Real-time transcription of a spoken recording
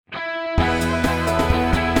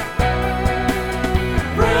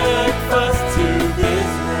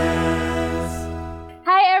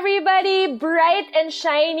bright and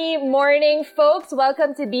shiny morning, folks.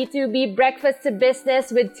 Welcome to B2B Breakfast to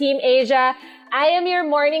Business with Team Asia. I am your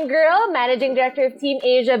morning girl, Managing Director of Team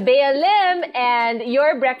Asia, Bea Lim, and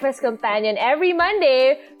your breakfast companion every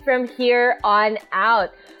Monday from here on out.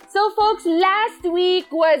 So, folks, last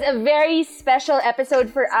week was a very special episode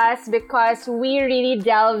for us because we really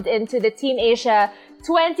delved into the Team Asia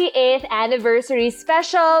 28th anniversary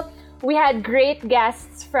special. We had great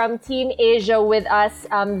guests from Team Asia with us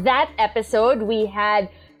that episode. We had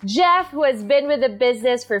Jeff, who has been with the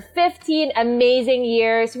business for 15 amazing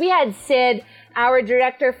years. We had Sid, our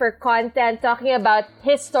director for content, talking about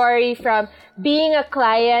his story from being a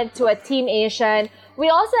client to a Team Asian. We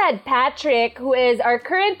also had Patrick, who is our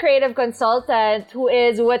current creative consultant, who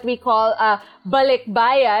is what we call a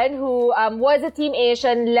Balikbayan, who was a Team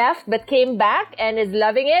Asian, left but came back and is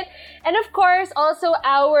loving it. And of course, also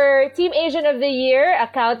our Team Asian of the Year,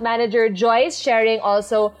 account manager Joyce, sharing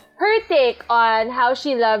also her take on how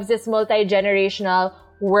she loves this multi-generational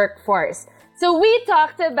workforce. So we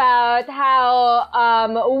talked about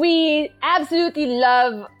how we absolutely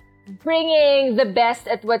love bringing the best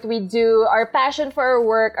at what we do, our passion for our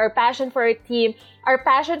work, our passion for our team, our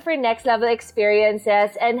passion for next level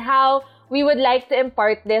experiences, and how we would like to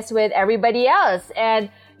impart this with everybody else. And,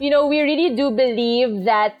 you know, we really do believe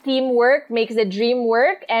that teamwork makes the dream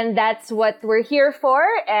work, and that's what we're here for.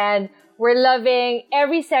 And we're loving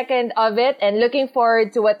every second of it and looking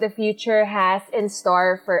forward to what the future has in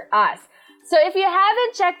store for us. So if you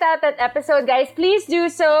haven't checked out that episode, guys, please do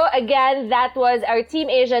so. Again, that was our Team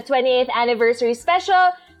Asia 28th anniversary special.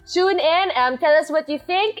 Tune in, tell us what you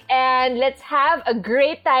think, and let's have a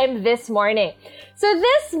great time this morning. So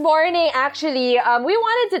this morning, actually, we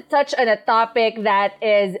wanted to touch on a topic that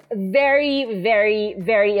is very, very,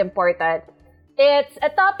 very important. It's a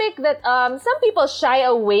topic that some people shy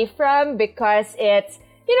away from because it's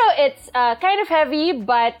kind of heavy,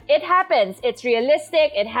 but it happens. It's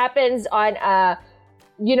realistic. It happens on a,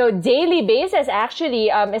 daily basis, actually,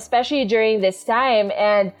 especially during this time.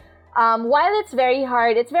 And while it's very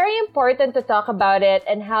hard, it's very important to talk about it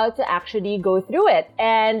and how to actually go through it.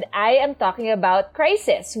 And I am talking about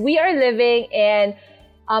crisis. We are living in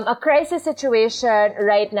a crisis situation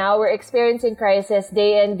right now. We're experiencing crisis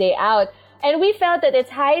day in, day out. And we felt that it's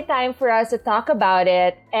high time for us to talk about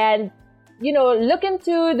it and look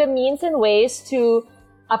into the means and ways to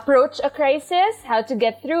approach a crisis, how to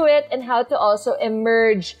get through it, and how to also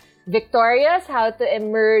emerge victorious, how to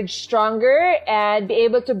emerge stronger, and be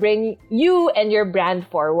able to bring you and your brand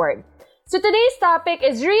forward. So today's topic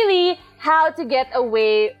is really how to get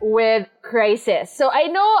away with crisis. So I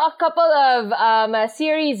know a couple of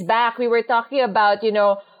series back, we were talking about,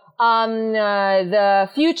 the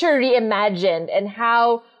future reimagined and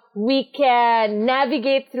how we can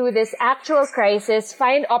navigate through this actual crisis,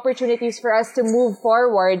 find opportunities for us to move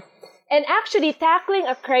forward. And actually, tackling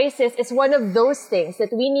a crisis is one of those things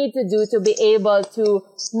that we need to do to be able to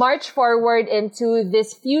march forward into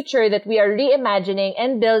this future that we are reimagining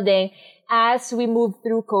and building as we move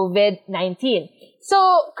through COVID-19.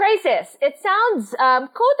 So, crisis. It sounds,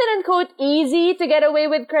 quote unquote, easy to get away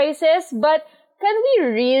with crisis, but can we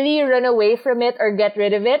really run away from it or get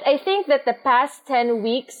rid of it? I think that the past 10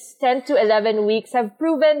 to 11 weeks have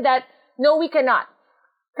proven that no, we cannot.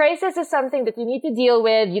 Crisis is something that you need to deal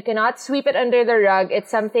with. You cannot sweep it under the rug. It's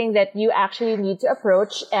something that you actually need to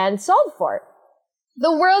approach and solve for.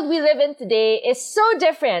 The world we live in today is so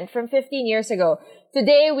different from 15 years ago.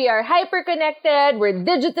 Today, we are hyper-connected. We're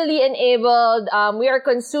digitally enabled. We are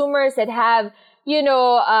consumers that have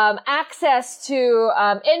access to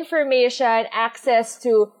information, access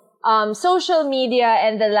to social media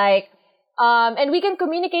and the like. And we can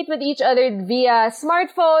communicate with each other via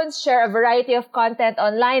smartphones, share a variety of content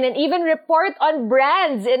online, and even report on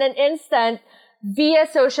brands in an instant via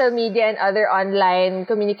social media and other online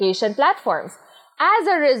communication platforms. As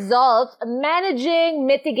a result, managing,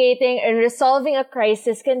 mitigating, and resolving a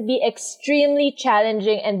crisis can be extremely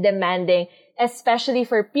challenging and demanding, especially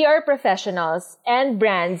for PR professionals and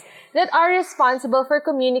brands that are responsible for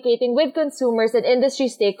communicating with consumers and industry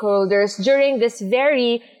stakeholders during this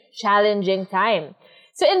very challenging time.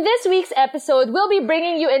 So in this week's episode, we'll be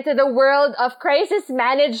bringing you into the world of crisis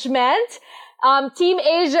management. Team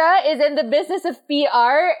Asia is in the business of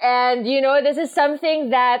PR, and this is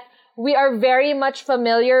something that we are very much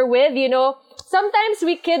familiar with. Sometimes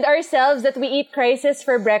we kid ourselves that we eat crisis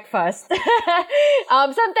for breakfast.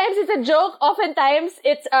 Sometimes it's a joke. Oftentimes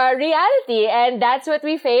it's a reality. And that's what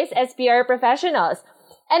we face as PR professionals.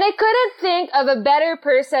 And I couldn't think of a better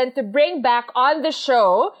person to bring back on the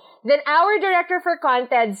show then our director for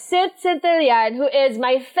content, Sid Sintillan, who is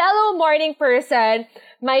my fellow morning person,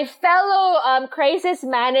 my fellow crisis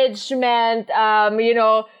management,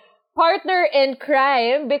 partner in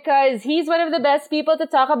crime, because he's one of the best people to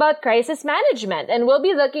talk about crisis management. And we'll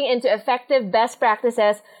be looking into effective best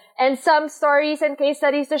practices and some stories and case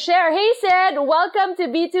studies to share. Hey, Sid, welcome to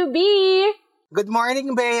B2B. Good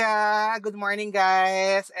morning, Bea. Good morning,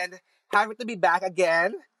 guys. And happy to be back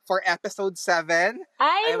again for episode 7.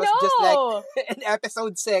 I was know. just like in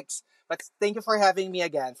episode 6. But thank you for having me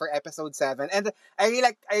again for episode 7. And I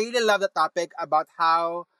really love the topic about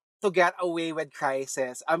how to get away with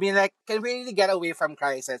crisis. I mean, like, can we really get away from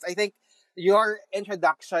crisis? I think your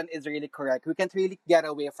introduction is really correct. We can't really get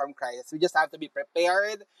away from crisis. We just have to be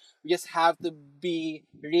prepared. We just have to be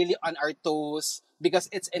really on our toes because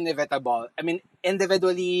it's inevitable. I mean,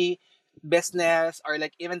 individually, business, or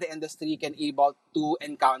like even the industry can able to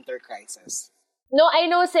encounter crisis. No, I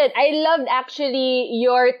know, Sid. I loved actually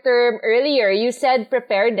your term earlier. You said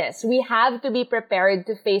preparedness. We have to be prepared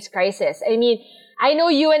to face crisis. I mean, I know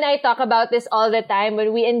you and I talk about this all the time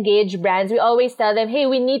when we engage brands. We always tell them, hey,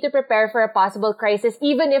 we need to prepare for a possible crisis.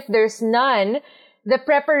 Even if there's none, the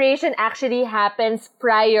preparation actually happens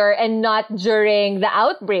prior and not during the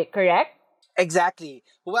outbreak, correct? Exactly.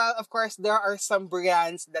 Well, of course, there are some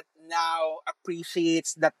brands that now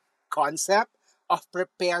appreciates that concept of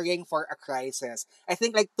preparing for a crisis. I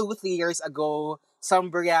think like 2-3 years ago,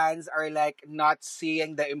 some brands are like not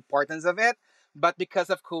seeing the importance of it. But because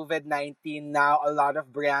of COVID-19, now a lot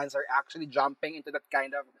of brands are actually jumping into that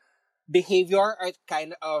kind of behavior or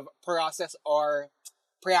kind of process or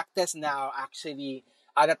practice now, actually,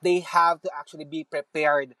 that they have to actually be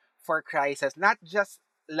prepared for crisis. Not just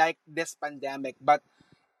like this pandemic, but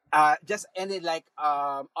just any like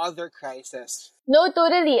other crisis. No,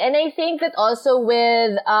 totally. And I think that also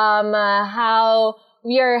with how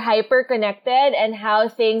we are hyper connected and how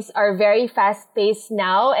things are very fast paced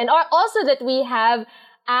now, and also that we have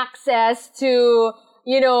access to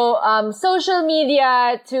social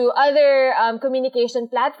media, to other communication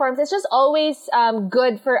platforms. It's just always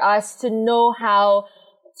good for us to know how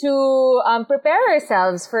to prepare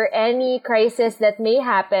ourselves for any crisis that may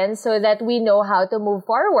happen so that we know how to move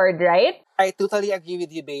forward, right? I totally agree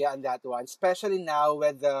with you, Bea, on that one. Especially now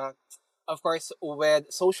with of course, with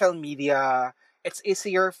social media, it's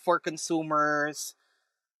easier for consumers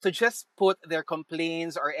to just put their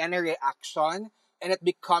complaints or any reaction, and it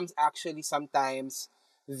becomes actually sometimes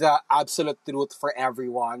the absolute truth for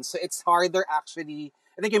everyone. So it's harder actually.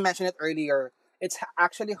 I think you mentioned it earlier. It's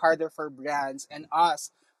actually harder for brands and us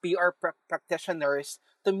PR practitioners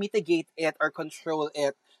to mitigate it or control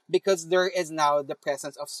it because there is now the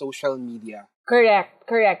presence of social media. Correct.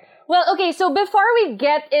 Well, okay, so before we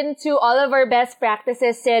get into all of our best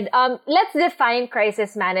practices, Sid, let's define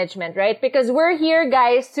crisis management, right? Because we're here,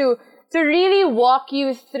 guys, to really walk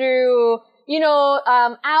you through,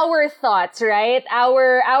 our thoughts, right?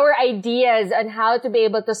 Our ideas on how to be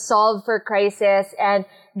able to solve for crisis and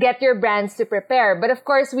get your brands to prepare. But of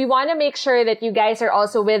course, we want to make sure that you guys are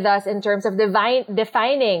also with us in terms of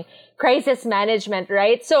defining crisis management,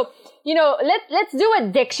 right? So, let's do a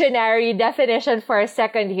dictionary definition for a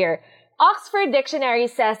second here. Oxford Dictionary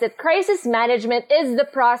says that crisis management is the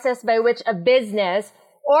process by which a business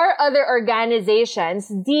or other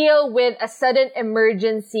organizations deal with a sudden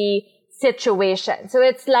emergency situation. So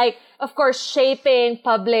it's like, of course, shaping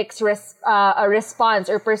public's a response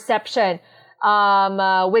or perception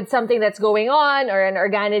with something that's going on, or an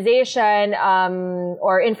organization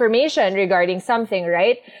or information regarding something,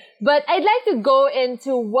 right? But I'd like to go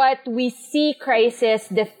into what we see crisis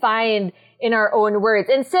defined in our own words.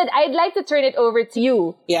 Instead, I'd like to turn it over to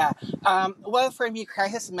you. Yeah. Well, for me,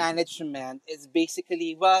 crisis management is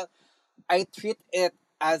basically, I treat it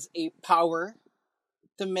as a power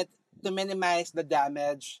to minimize the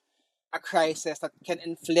damage a crisis that can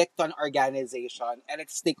inflict on organization and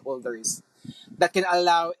its stakeholders that can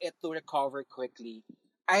allow it to recover quickly.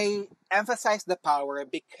 I emphasize the power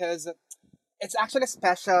because it's actually a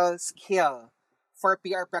special skill for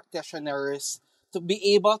PR practitioners to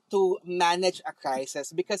be able to manage a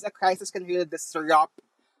crisis, because a crisis can really disrupt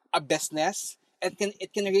a business.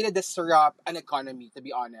 It can really disrupt an economy, to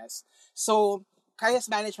be honest. So crisis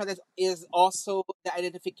management is also the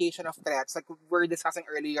identification of threats, like we were discussing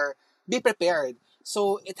earlier. Be prepared.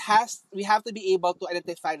 So we have to be able to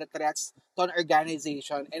identify the threats to an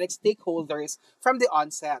organization and its stakeholders from the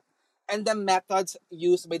onset, and the methods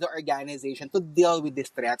used by the organization to deal with these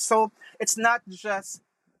threats. So it's not just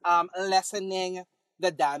lessening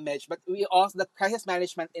the damage, but the crisis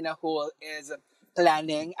management in a whole is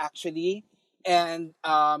planning actually, and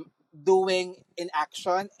doing in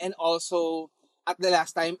action, and also at the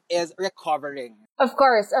last time is recovering. Of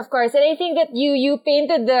course, of course. And I think that you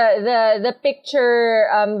painted the picture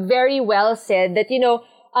very well, Sid, that,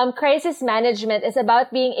 crisis management is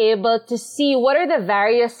about being able to see what are the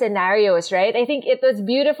various scenarios, right? I think it was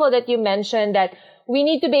beautiful that you mentioned that we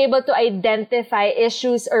need to be able to identify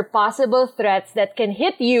issues or possible threats that can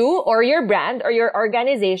hit you or your brand or your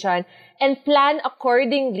organization and plan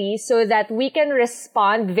accordingly so that we can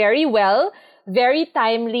respond very well, very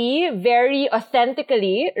timely, very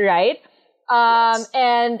authentically, right? Yes.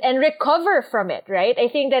 And recover from it, right? I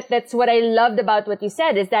think that that's what I loved about what you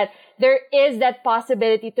said, is that there is that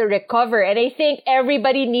possibility to recover. And I think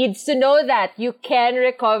everybody needs to know that you can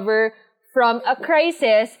recover from a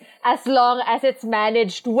crisis as long as it's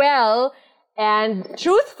managed well and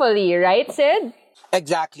truthfully, right, Sid?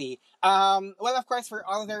 Exactly. Well, of course, for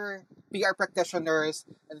other PR practitioners,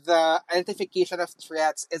 the identification of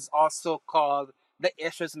threats is also called the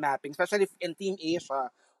issues mapping. Especially in Team Asia,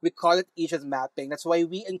 we call it issues mapping. That's why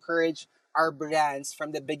we encourage our brands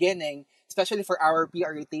from the beginning, especially for our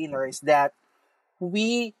PR retainers, that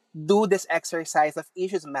we do this exercise of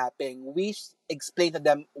issues mapping. We explain to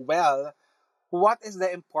them well what is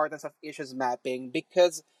the importance of issues mapping,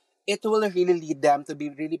 because it will really lead them to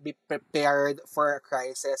be prepared for a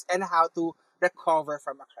crisis and how to recover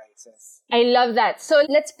from a crisis. I love that. So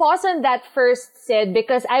let's pause on that first, Sid,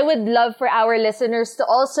 because I would love for our listeners to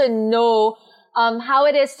also know how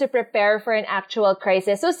it is to prepare for an actual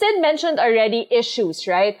crisis. So Sid mentioned already issues,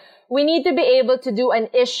 right? We need to be able to do an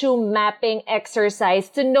issue mapping exercise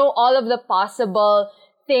to know all of the possible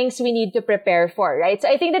things we need to prepare for, right? So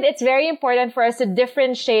I think that it's very important for us to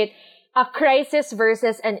differentiate a crisis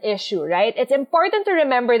versus an issue, right? It's important to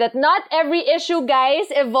remember that not every issue, guys,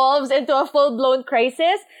 evolves into a full-blown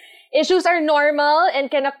crisis. Issues are normal and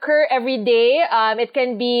can occur every day. It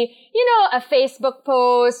can be, a Facebook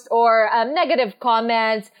post or negative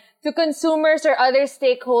comments to consumers or other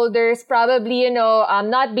stakeholders, probably,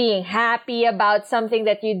 not being happy about something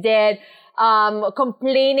that you did,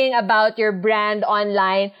 complaining about your brand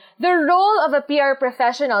online. The role of a PR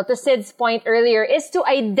professional, to Sid's point earlier, is to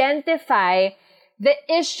identify the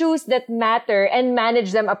issues that matter and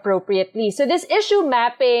manage them appropriately. So this issue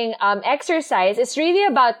mapping exercise is really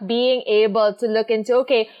about being able to look into,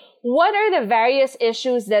 okay, what are the various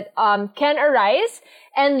issues that can arise,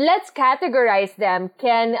 and let's categorize them.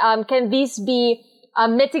 Can these be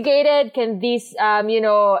mitigated? Can these,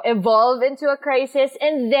 evolve into a crisis?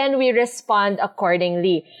 And then we respond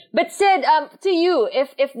accordingly. But Sid, to you,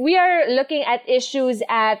 if we are looking at issues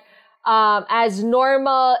as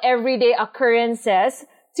normal, everyday occurrences,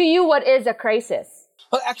 to you, what is a crisis?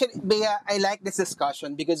 Well, actually, Bea, I like this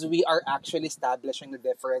discussion because we are actually establishing the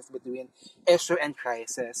difference between issue and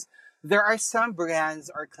crisis. There are some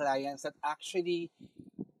brands or clients that actually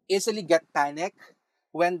easily get panic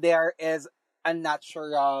when there is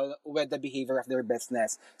unnatural with the behavior of their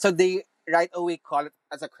business. So they right away call it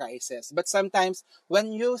as a crisis. But sometimes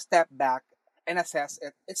when you step back and assess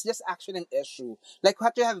it, it's just actually an issue. Like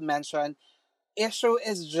what you have mentioned, issue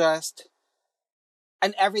is just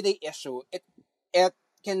an everyday issue.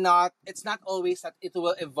 It's not always that it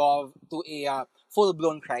will evolve to a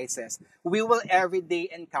full-blown crisis. We will every day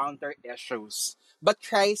encounter issues. But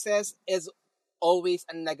crisis is always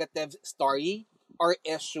a negative story or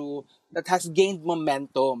issue that has gained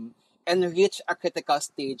momentum and reached a critical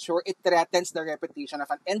stage where it threatens the reputation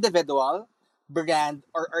of an individual, brand,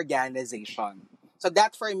 or organization. So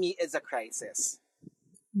that for me is a crisis.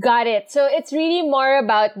 Got it. So it's really more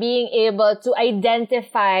about being able to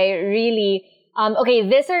identify really, okay,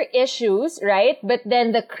 these are issues, right? But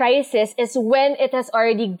then the crisis is when it has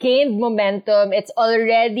already gained momentum, it's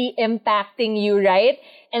already impacting you, right?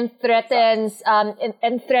 And threatens,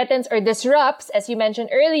 and threatens or disrupts, as you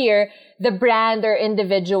mentioned earlier, the brand or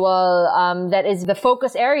individual, that is the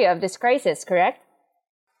focus area of this crisis, correct?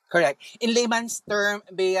 Correct. In layman's term,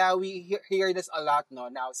 Bea, we hear this a lot no,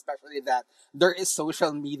 now, especially that there is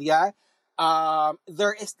social media.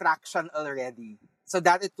 There is traction already. So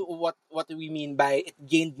that is what we mean by it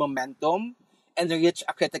gained momentum and reached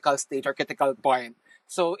a critical stage or critical point.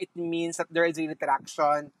 So it means that there is really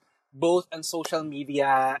traction both on social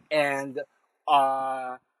media and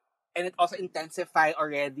it also intensify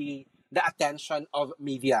already the attention of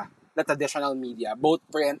media, the traditional media, both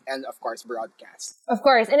print and of course broadcast. Of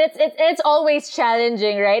course, and it's always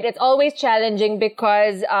challenging, right? It's always challenging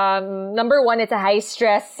because number one, it's a high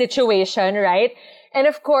stress situation, right? And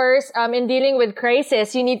of course, in dealing with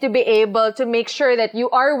crisis, you need to be able to make sure that you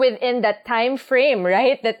are within that time frame,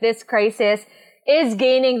 right? That this crisis is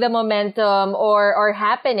gaining the momentum or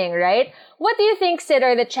happening, right? What do you think, Sid,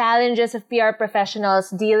 are the challenges of PR professionals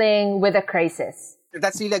dealing with a crisis?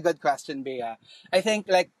 That's really a good question, Bea. I think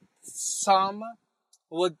like some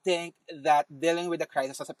would think that dealing with a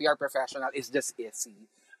crisis as a PR professional is just easy,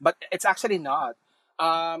 but it's actually not.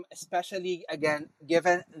 Especially again,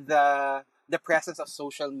 given the presence of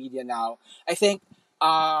social media now, I think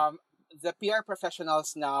the PR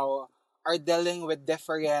professionals now are dealing with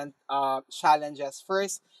different challenges.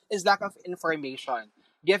 First is lack of information.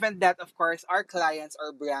 Given that, of course, our clients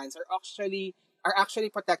or brands are actually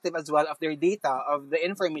protective as well of their data, of the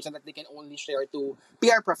information that they can only share to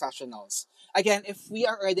PR professionals. Again, if we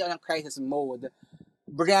are already on a crisis mode,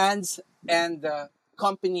 brands and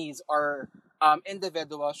companies or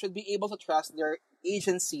individuals should be able to trust their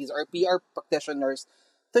agencies or PR practitioners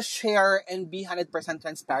to share and be 100%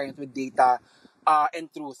 transparent with data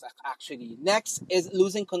and truth, actually. Next is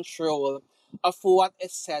losing control of what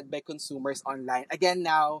is said by consumers online. Again,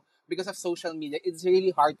 now, because of social media, it's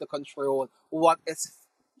really hard to control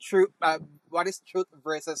true, what is truth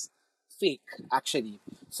versus fake, actually.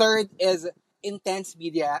 Third is intense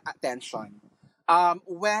media attention.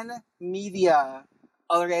 When media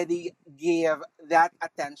already gave that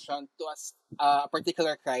attention to a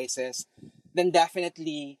particular crisis, then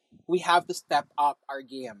definitely we have to step up our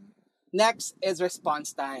game. Next is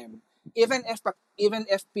response time. Even if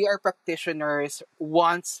PR practitioners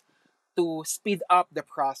wants to speed up the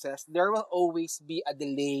process, there will always be a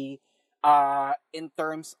delay in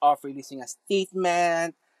terms of releasing a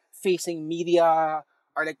statement, facing media,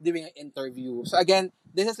 or like doing an interview. So again,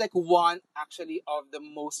 this is like one actually of the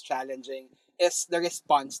most challenging is the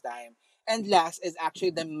response time. And last is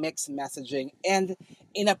actually the mixed messaging and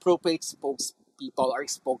inappropriate spokespeople or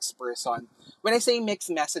spokesperson. When I say mixed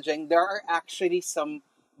messaging, there are actually some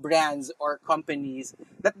brands or companies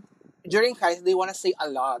that during crisis they want to say a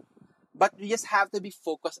lot, but we just have to be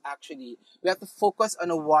focused. Actually, we have to focus on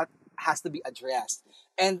what has to be addressed,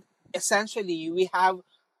 and essentially we have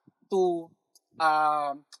to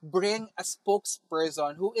bring a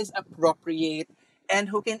spokesperson who is appropriate and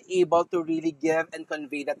who can able to really give and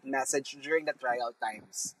convey that message during the trial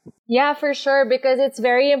times. Yeah, for sure, because it's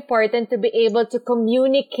very important to be able to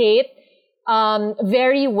communicate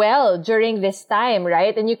very well during this time,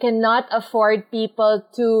 right? And you cannot afford people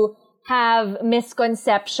to have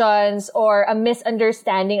misconceptions or a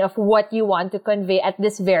misunderstanding of what you want to convey at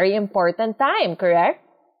this very important time, correct?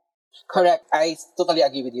 Correct. I totally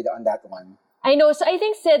agree with you on that one. I know. So I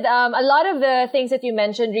think, Sid, a lot of the things that you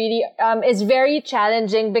mentioned really is very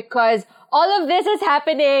challenging because all of this is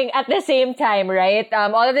happening at the same time, right?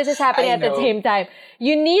 All of this is happening I at the know. same time.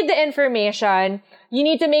 You need the information. You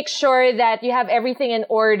need to make sure that you have everything in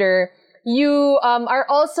order. You are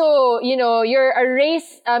also, you're you're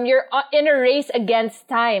in a race against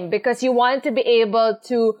time because you want to be able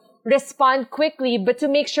to respond quickly, but to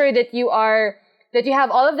make sure that you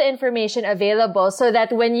have all of the information available so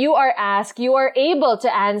that when you are asked, you are able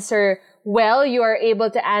to answer well, you are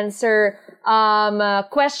able to answer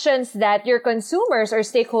questions that your consumers or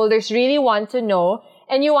stakeholders really want to know.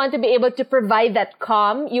 And you want to be able to provide that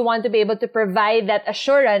calm. You want to be able to provide that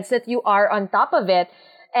assurance that you are on top of it.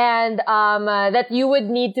 And that you would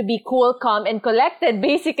need to be cool, calm, and collected,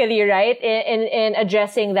 basically, right, in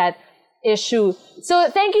addressing that issue. So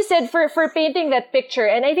thank you, Sid, for painting that picture.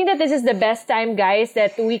 And I think that this is the best time, guys,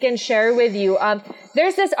 that we can share with you.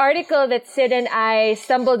 There's this article that Sid and I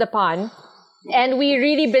stumbled upon, and we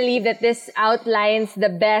really believe that this outlines the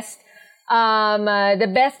best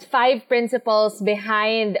 5 principles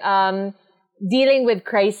behind dealing with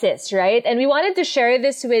crisis, right? And we wanted to share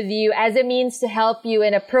this with you as a means to help you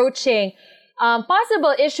in approaching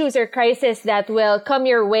possible issues or crises that will come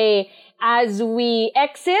your way as we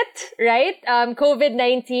exit, right,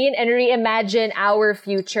 COVID-19 and reimagine our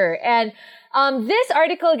future. And this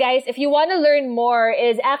article, guys, if you want to learn more,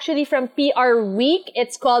 is actually from PR Week.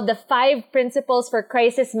 It's called The 5 Principles for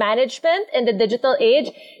Crisis Management in the Digital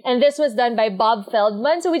Age. And this was done by Bob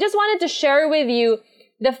Feldman. So we just wanted to share with you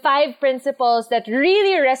the 5 principles that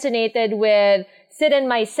really resonated with Sid and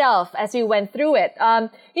myself as we went through it.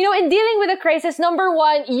 In dealing with a crisis, number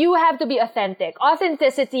 1, you have to be authentic.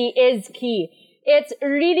 Authenticity is key. It's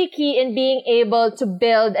really key in being able to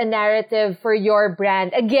build a narrative for your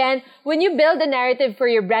brand. Again, when you build a narrative for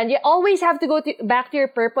your brand, you always have to go back to your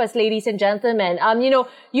purpose, ladies and gentlemen.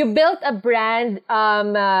 You built a brand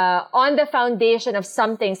on the foundation of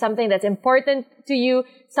something that's important to you,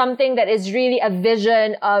 something that is really a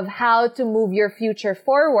vision of how to move your future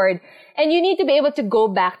forward. And you need to be able to go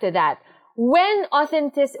back to that. When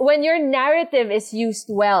your narrative is used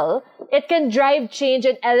well, it can drive change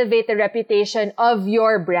and elevate the reputation of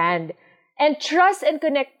your brand. And trust and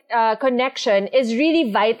connection is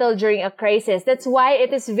really vital during a crisis. That's why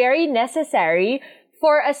it is very necessary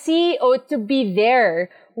for a CEO to be there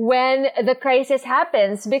when the crisis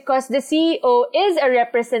happens, because the CEO is a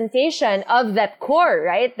representation of that core,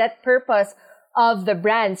 right? That purpose of the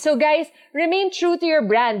brand. So guys, remain true to your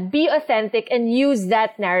brand, be authentic, and use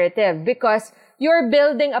that narrative because you're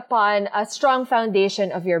building upon a strong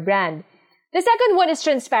foundation of your brand. The second one is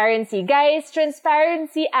transparency. Guys,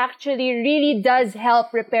 transparency actually really does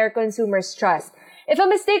help repair consumers' trust. If a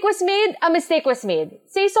mistake was made, a mistake was made.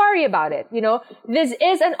 Say sorry about it. This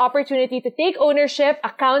is an opportunity to take ownership,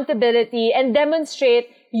 accountability, and demonstrate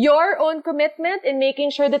your own commitment in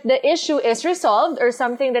making sure that the issue is resolved or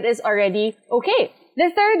something that is already okay.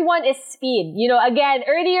 The third one is speed. Again,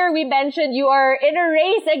 earlier we mentioned you are in a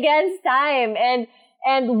race against time,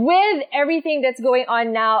 and with everything that's going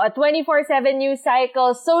on now, a 24/7 news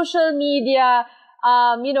cycle, social media,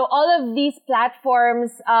 all of these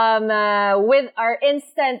platforms, with our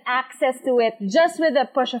instant access to it, just with a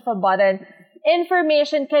push of a button,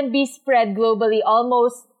 information can be spread globally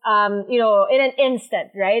almost, in an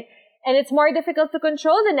instant, right? And it's more difficult to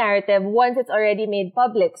control the narrative once it's already made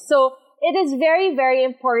public. So it is very, very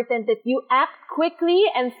important that you act quickly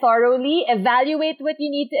and thoroughly, evaluate what you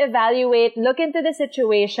need to evaluate, look into the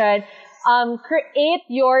situation, create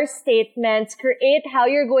your statements, create how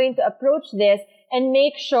you're going to approach this, and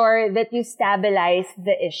make sure that you stabilize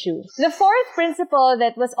the issue. The fourth principle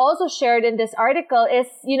that was also shared in this article is,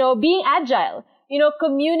 being agile.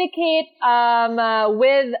 Communicate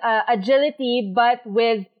with agility, but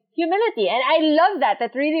with humility. And I love that.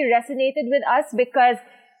 That really resonated with us because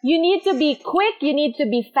you need to be quick, you need to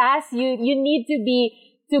be fast, you need to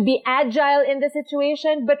be agile in the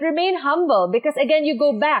situation, but remain humble because again, you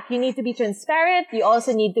go back. You need to be transparent. You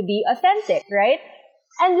also need to be authentic, right?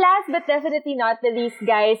 And last but definitely not the least,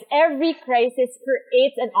 guys, every crisis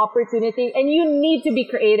creates an opportunity and you need to be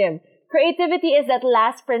creative. Creativity is that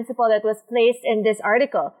last principle that was placed in this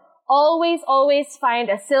article. Always find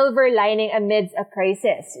a silver lining amidst a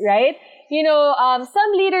crisis, right?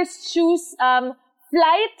 Some leaders choose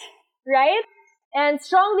flight, right? And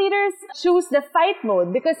strong leaders choose the fight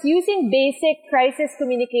mode because using basic crisis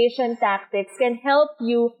communication tactics can help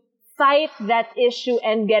you fight that issue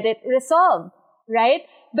and get it resolved, right?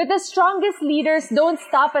 But the strongest leaders don't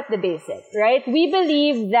stop at the basic, right? We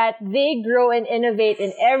believe that they grow and innovate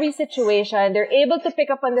in every situation. They're able to pick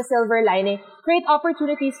up on the silver lining, create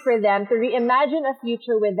opportunities for them to reimagine a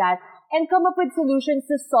future with that, and come up with solutions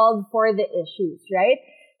to solve for the issues, right?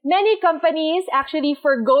 Many companies actually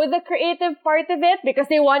forgo the creative part of it because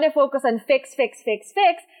they want to focus on fix.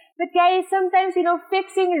 But guys, sometimes,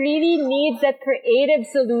 fixing really needs that creative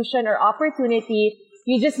solution or opportunity.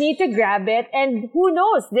 You just need to grab it. And who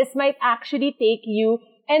knows, this might actually take you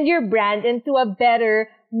and your brand into a better,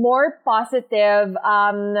 more positive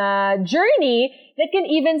journey that can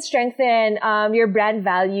even strengthen your brand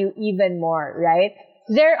value even more, right?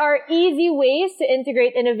 There are easy ways to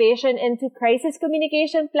integrate innovation into crisis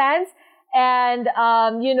communication plans. And,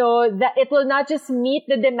 that it will not just meet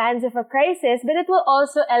the demands of a crisis, but it will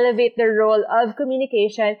also elevate the role of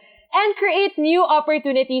communication and create new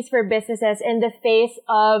opportunities for businesses in the face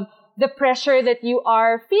of the pressure that you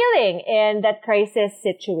are feeling in that crisis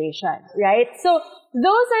situation, right? So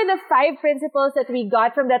those are the 5 principles that we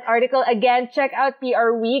got from that article. Again, check out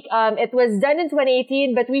PR Week. It was done in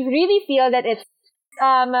 2018, but we really feel that it's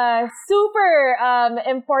super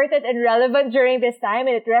important and relevant during this time,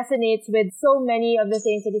 and it resonates with so many of the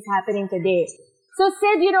things that is happening today. So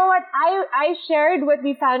Sid, you know what? I shared what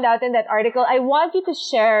we found out in that article. I want you to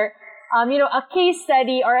share, a case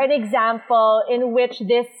study or an example in which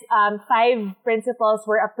this 5 principles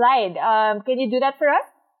were applied. Can you do that for us?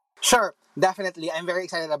 Sure, definitely. I'm very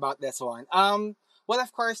excited about this one. Well,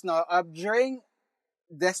 of course, no. During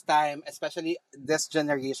this time, especially this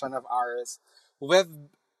generation of ours, we've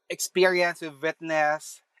experienced, we've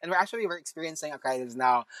witnessed, and we're experiencing a crisis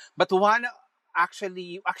now. But one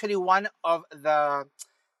of the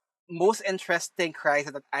most interesting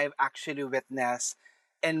crisis that I've actually witnessed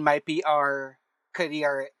in my PR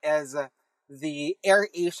career is the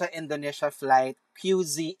AirAsia Indonesia flight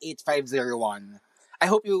QZ8501. I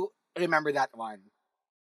hope you remember that one.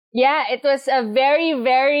 Yeah, it was a very,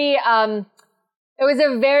 very, it was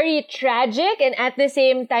a very tragic and at the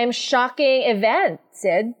same time shocking event,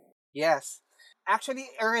 Sid. Yes. Actually,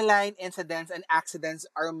 airline incidents and accidents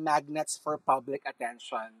are magnets for public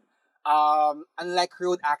attention. Unlike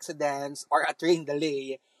road accidents or a train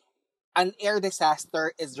delay, an air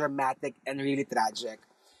disaster is dramatic and really tragic.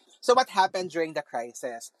 So what happened during the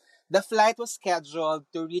crisis? The flight was scheduled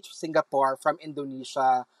to reach Singapore from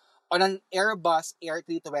Indonesia on an Airbus Air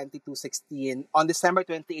 320-216 on December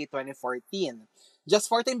 28, 2014. Just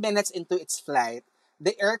 14 minutes into its flight,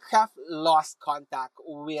 the aircraft lost contact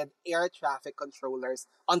with air traffic controllers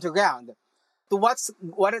on the ground.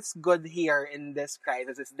 What is good here in this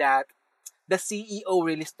crisis is that the CEO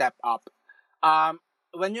really stepped up. Um,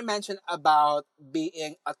 when you mentioned about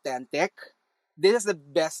being authentic, this is the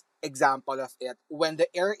best example of it. When the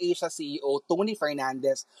AirAsia CEO, Tony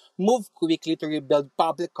Fernandez, moved quickly to rebuild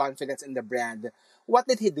public confidence in the brand, what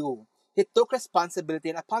did he do? He took responsibility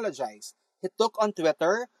and apologized. He took on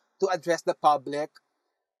Twitter to address the public.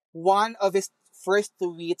 One of his first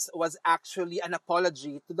tweets was actually an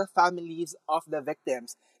apology to the families of the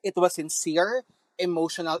victims. It was sincere,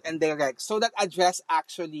 emotional, and direct. So that addressed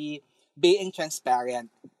actually being transparent.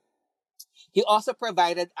 He also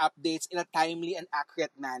provided updates in a timely and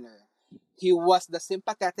accurate manner. He was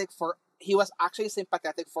actually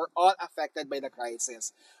sympathetic for all affected by the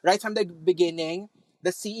crisis. Right from the beginning, the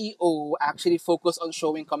CEO actually focused on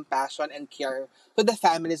showing compassion and care to the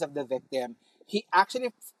families of the victim. He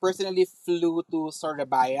actually personally flew to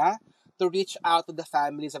Surabaya to reach out to the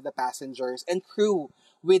families of the passengers and crew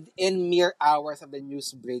within mere hours of the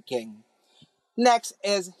news breaking. Next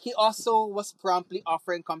is he also was promptly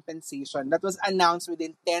offering compensation that was announced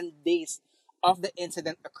within 10 days of the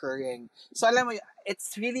incident occurring. So alam mo,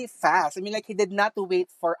 it's really fast. I mean, like he did not wait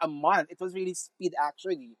for a month. It was really speed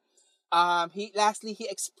actually. He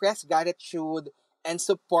expressed gratitude and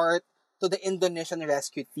support to the Indonesian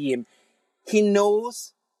rescue team. He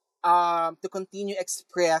knows to continue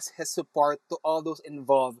express his support to all those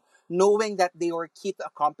involved, knowing that they were key to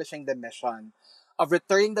accomplishing the mission of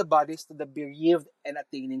returning the bodies to the bereaved and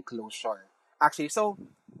attaining closure. Actually, so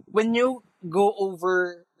when you go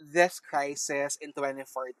over this crisis in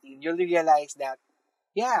 2014, you'll realize that,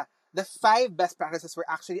 yeah, the five best practices were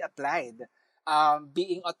actually applied.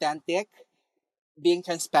 Being authentic, being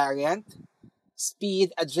transparent,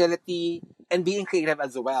 speed, agility, and being creative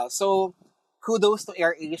as well. So kudos to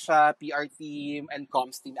AirAsia, PR team, and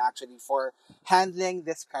comms team actually for handling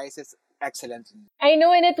this crisis excellently. I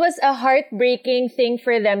know, and it was a heartbreaking thing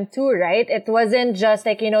for them too, right? It wasn't just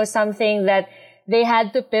like, something that they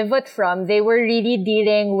had to pivot from. They were really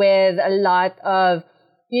dealing with a lot of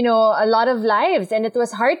lives, and it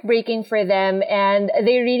was heartbreaking for them, and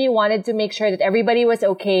they really wanted to make sure that everybody was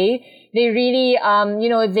okay. They really,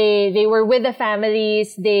 they were with the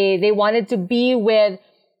families. They wanted to be with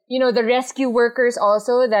the rescue workers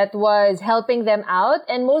also that was helping them out,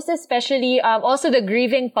 and most especially also the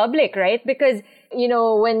grieving public, right? Because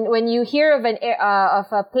when you hear of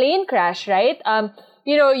of a plane crash, right?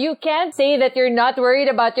 You can't say that you're not worried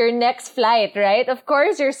about your next flight, right? Of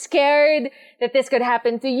course, you're scared that this could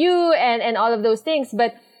happen to you and all of those things,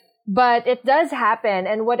 but it does happen.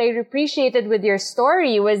 And what I appreciated with your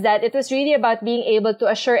story was that it was really about being able to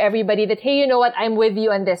assure everybody that, hey, you know what? I'm with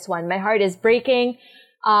you on this one. My heart is breaking.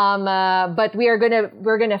 But we're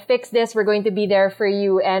gonna fix this. We're going to be there for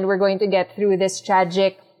you, and we're going to get through this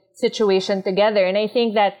tragic situation together. And I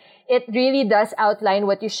think that it really does outline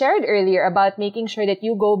what you shared earlier about making sure that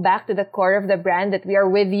you go back to the core of the brand, that we are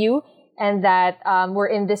with you and that, we're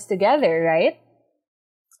in this together, right?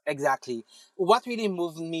 Exactly. What really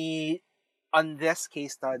moved me on this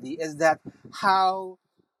case study is that how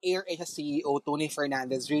AirAsia CEO Tony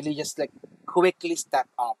Fernandez really just like quickly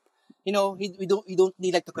stepped up. We don't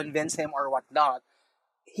need like to convince him or whatnot.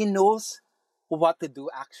 He knows what to do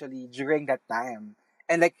actually during that time,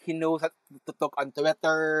 and like he knows how to talk on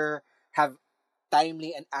Twitter, have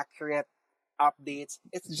timely and accurate updates.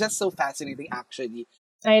 It's just so fascinating actually.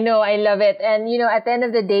 I know, I love it. And, at the end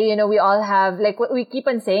of the day, we all have, like, we keep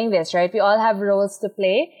on saying this, right? We all have roles to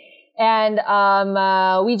play. And,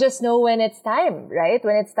 we just know when it's time, right?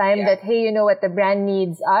 When it's time that, hey, you know what, the brand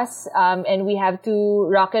needs us, and we have to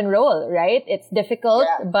rock and roll, right? It's difficult,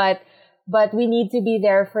 but we need to be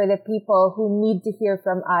there for the people who need to hear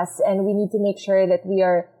from us. And we need to make sure that we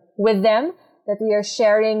are with them, that we are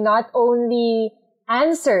sharing not only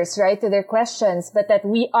answers, right, to their questions, but that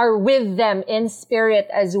we are with them in spirit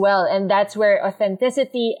as well. And that's where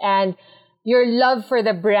authenticity and your love for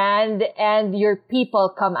the brand and your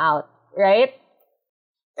people come out, right?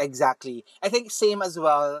 Exactly. I think same as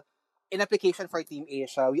well in application for Team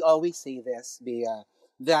Asia. We always say this, Bea,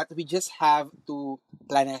 that we just have to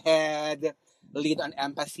plan ahead, lead on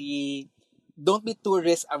empathy, don't be too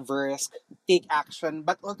risk averse, take action,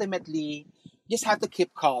 but ultimately just have to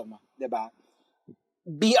keep calm, diba?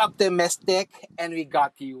 Be optimistic, and we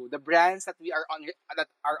got you. The brands that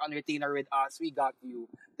are on retainer with us, we got you.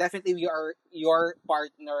 definitely we are your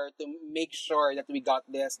partner to make sure that we got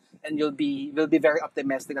this, and will be very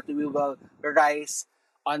optimistic that we will rise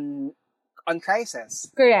on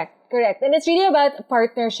crisis. Correct. And it's really about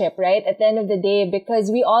partnership, right? At the end of the day, because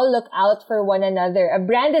we all look out for one another. A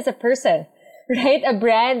brand is a person, right? A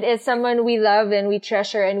brand is someone we love and we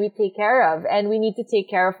treasure and we take care of, and we need to take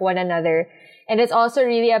care of one another. And it's also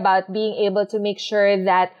really about being able to make sure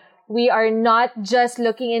that we are not just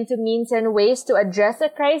looking into means and ways to address a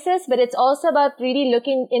crisis, but it's also about really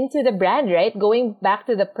looking into the brand, right? Going back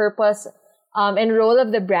to the purpose and role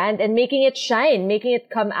of the brand and making it shine, making it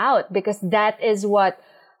come out, because that is what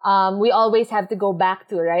we always have to go back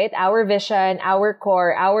to, right? Our vision, our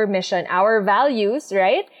core, our mission, our values,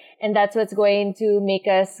 right? And that's what's going to make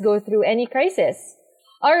us go through any crisis.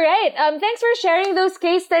 All right. Thanks for sharing those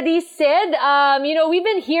case studies, Sid. We've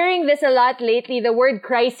been hearing this a lot lately, the word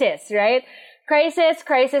crisis, right? Crisis.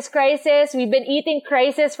 We've been eating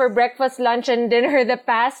crisis for breakfast, lunch, and dinner the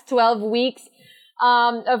past 12 weeks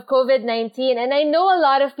of COVID-19. And I know a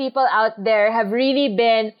lot of people out there have really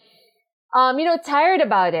been, tired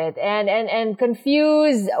about it and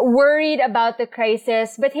confused, worried about the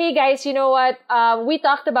crisis. But hey, guys, you know what? We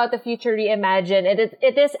talked about the future reimagined.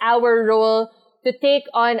 It is our role to take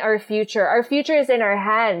on our future. Our future is in our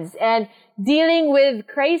hands, and dealing with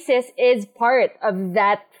crisis is part of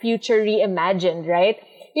that future reimagined, right?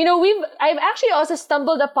 I've actually also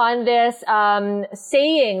stumbled upon this,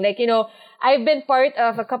 saying, I've been part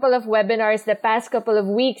of a couple of webinars the past couple of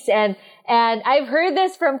weeks, and I've heard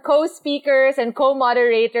this from co-speakers and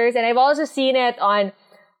co-moderators, and I've also seen it on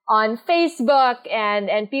Facebook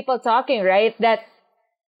and people talking, right? That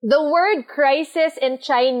the word crisis in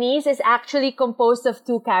Chinese is actually composed of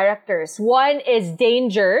two characters. One is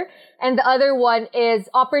danger and the other one is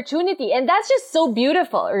opportunity. And that's just so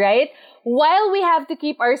beautiful, right? While we have to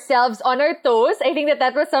keep ourselves on our toes, I think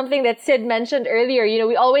that was something that Sid mentioned earlier.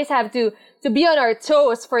 We always have to be on our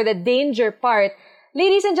toes for the danger part.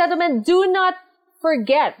 Ladies and gentlemen, do not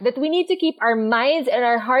forget that we need to keep our minds and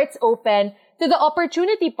our hearts open to the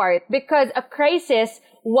opportunity part, because a crisis,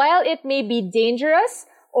 while it may be dangerous,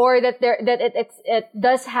 or that it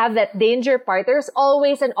does have that danger part, there's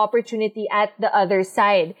always an opportunity at the other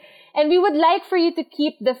side. And we would like for you to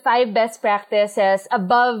keep the 5 best practices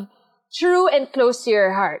above, true, and close to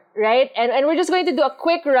your heart, right? And we're just going to do a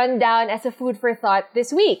quick rundown as a food for thought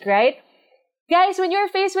this week, right? Guys, when you're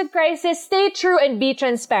faced with crisis, stay true and be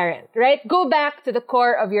transparent, right? Go back to the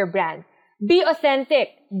core of your brand. Be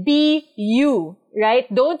authentic. Be you, right?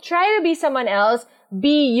 Don't try to be someone else.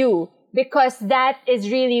 Be you. Because that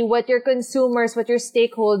is really what your consumers, what your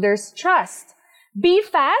stakeholders trust. Be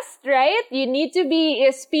fast, right? You need to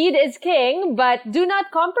be, speed is king, but do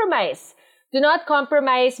not compromise. Do not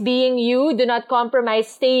compromise being you. Do not compromise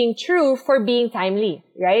staying true for being timely,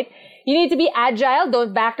 right? You need to be agile.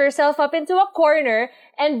 Don't back yourself up into a corner,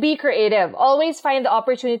 and be creative. Always find the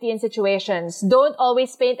opportunity in situations. Don't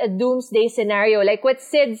always paint a doomsday scenario. Like what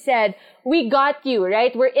Sid said, we got you,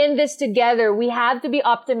 right? We're in this together. We have to be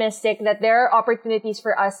optimistic that there are opportunities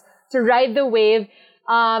for us to ride the wave,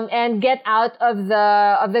 and get out of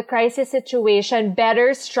the crisis situation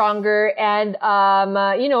better, stronger, and,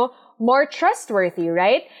 more trustworthy,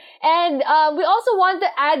 right? And we also want to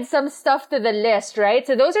add some stuff to the list, right?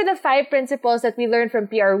 So those are the 5 principles that we learned from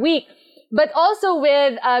PR Week. But also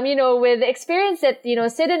with, with the experience that,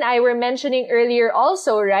 Sid and I were mentioning earlier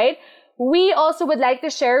also, right? We also would like to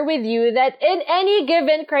share with you that in any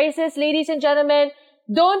given crisis, ladies and gentlemen,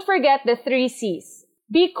 don't forget the 3 C's.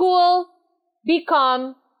 Be cool, be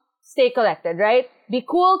calm, stay collected, right? Be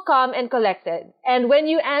cool, calm, and collected. And when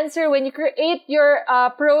you answer, when you create your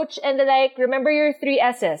approach and the like, remember your 3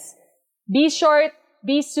 S's. Be short,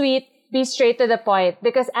 be sweet, be straight to the point.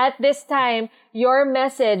 Because at this time, your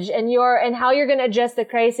message and how you're going to address the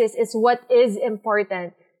crisis is what is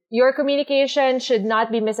important. Your communication should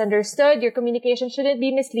not be misunderstood. Your communication shouldn't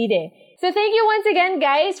be misleading. So thank you once again,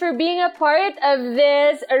 guys, for being a part of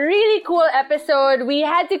this really cool episode. We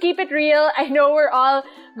had to keep it real. I know we're all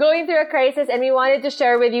going through a crisis, and we wanted to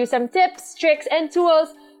share with you some tips, tricks, and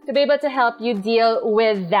tools to be able to help you deal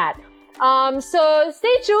with that. So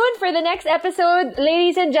stay tuned for the next episode.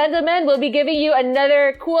 Ladies and gentlemen, we'll be giving you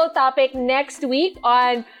another cool topic next week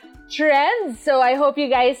on trends. So I hope you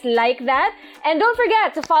guys like that. And don't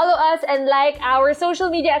forget to follow us and like our social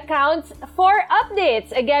media accounts for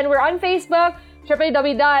updates. Again, we're on Facebook,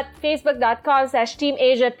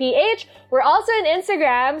 www.facebook.com/TeamAsiaPH. We're also on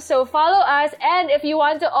Instagram, so follow us. And if you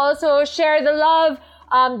want to also share the love,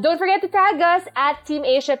 don't forget to tag us at Team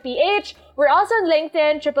Asia PH. We're also on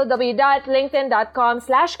LinkedIn,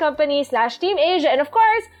 www.linkedin.com/company/Team Asia. And of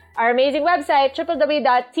course, our amazing website,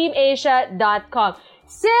 www.teamasia.com.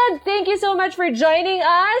 Sid, thank you so much for joining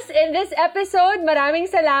us in this episode.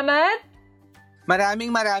 Maraming salamat.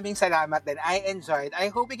 Maraming salamat din. I enjoyed.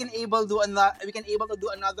 I hope we can able to do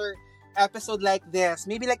another episode like this.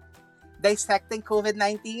 Maybe like dissecting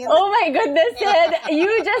COVID-19. Oh my goodness, Sid.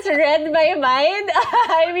 You just read my mind.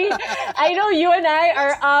 I mean, I know you and I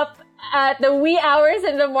are up at the wee hours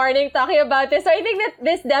in the morning talking about this. So I think that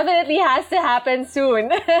this definitely has to happen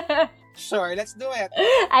soon. Sure, let's do it.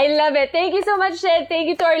 I love it. Thank you so much, Sid. Thank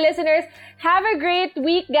you to our listeners. Have a great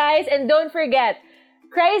week, guys. And don't forget,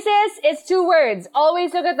 crisis is 2 words.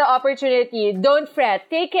 Always look at the opportunity. Don't fret.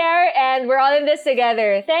 Take care, and we're all in this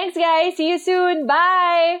together. Thanks, guys. See you soon.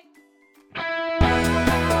 Bye.